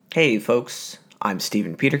Hey folks, I'm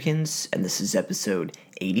Steven Peterkins, and this is episode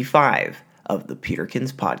 85 of the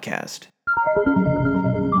Peterkins Podcast.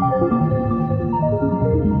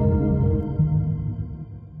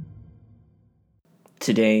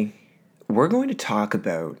 Today, we're going to talk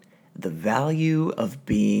about the value of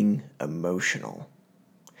being emotional.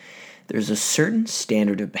 There's a certain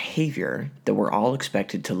standard of behavior that we're all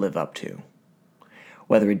expected to live up to.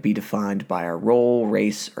 Whether it be defined by our role,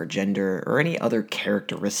 race, or gender, or any other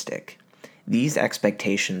characteristic, these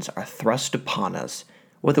expectations are thrust upon us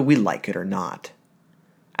whether we like it or not.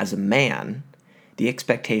 As a man, the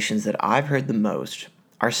expectations that I've heard the most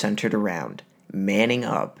are centered around manning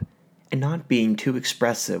up and not being too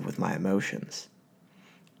expressive with my emotions.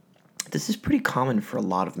 This is pretty common for a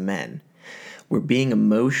lot of men, where being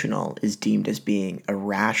emotional is deemed as being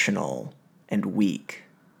irrational and weak.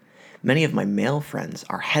 Many of my male friends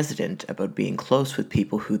are hesitant about being close with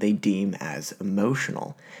people who they deem as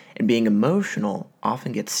emotional, and being emotional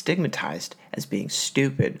often gets stigmatized as being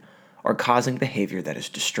stupid or causing behavior that is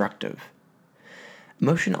destructive.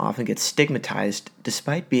 Emotion often gets stigmatized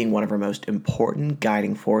despite being one of our most important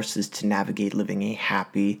guiding forces to navigate living a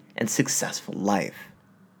happy and successful life.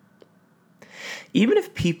 Even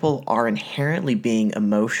if people are inherently being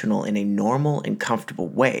emotional in a normal and comfortable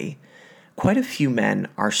way, quite a few men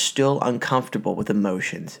are still uncomfortable with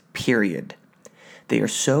emotions, period. They are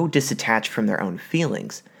so disattached from their own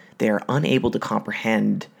feelings, they are unable to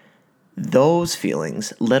comprehend those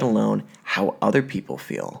feelings, let alone how other people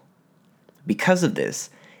feel. Because of this,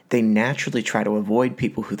 they naturally try to avoid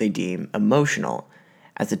people who they deem emotional,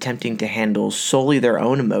 as attempting to handle solely their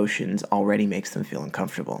own emotions already makes them feel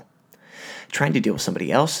uncomfortable. Trying to deal with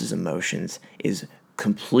somebody else's emotions is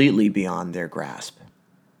completely beyond their grasp.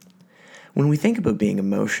 When we think about being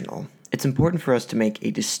emotional, it's important for us to make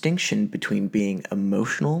a distinction between being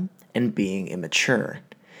emotional and being immature.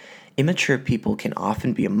 Immature people can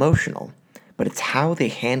often be emotional, but it's how they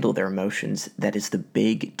handle their emotions that is the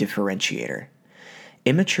big differentiator.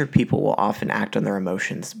 Immature people will often act on their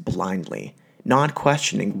emotions blindly, not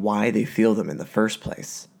questioning why they feel them in the first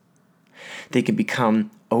place. They can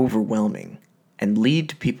become overwhelming and lead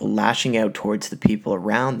to people lashing out towards the people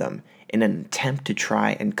around them in an attempt to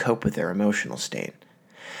try and cope with their emotional state.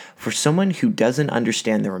 For someone who doesn't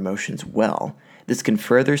understand their emotions well, this can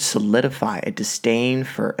further solidify a disdain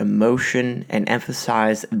for emotion and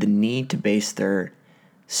emphasize the need to base their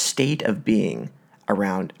state of being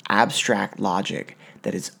around abstract logic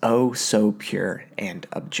that is oh so pure and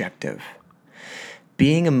objective.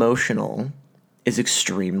 Being emotional is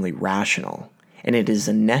extremely rational, and it is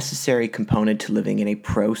a necessary component to living in a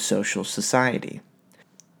pro-social society.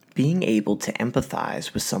 Being able to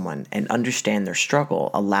empathize with someone and understand their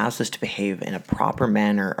struggle allows us to behave in a proper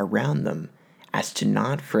manner around them as to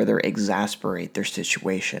not further exasperate their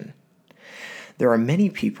situation. There are many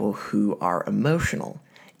people who are emotional,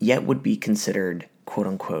 yet would be considered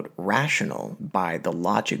quote-unquote rational by the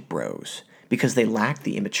logic bros because they lack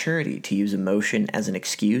the immaturity to use emotion as an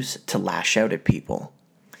excuse to lash out at people.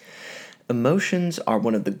 Emotions are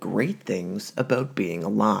one of the great things about being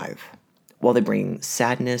alive. While they bring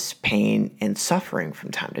sadness, pain, and suffering from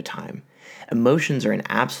time to time, emotions are an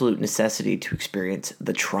absolute necessity to experience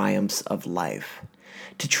the triumphs of life.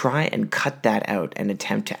 To try and cut that out and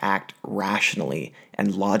attempt to act rationally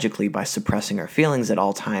and logically by suppressing our feelings at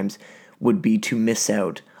all times would be to miss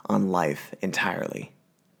out on life entirely.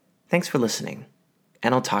 Thanks for listening,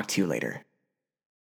 and I'll talk to you later.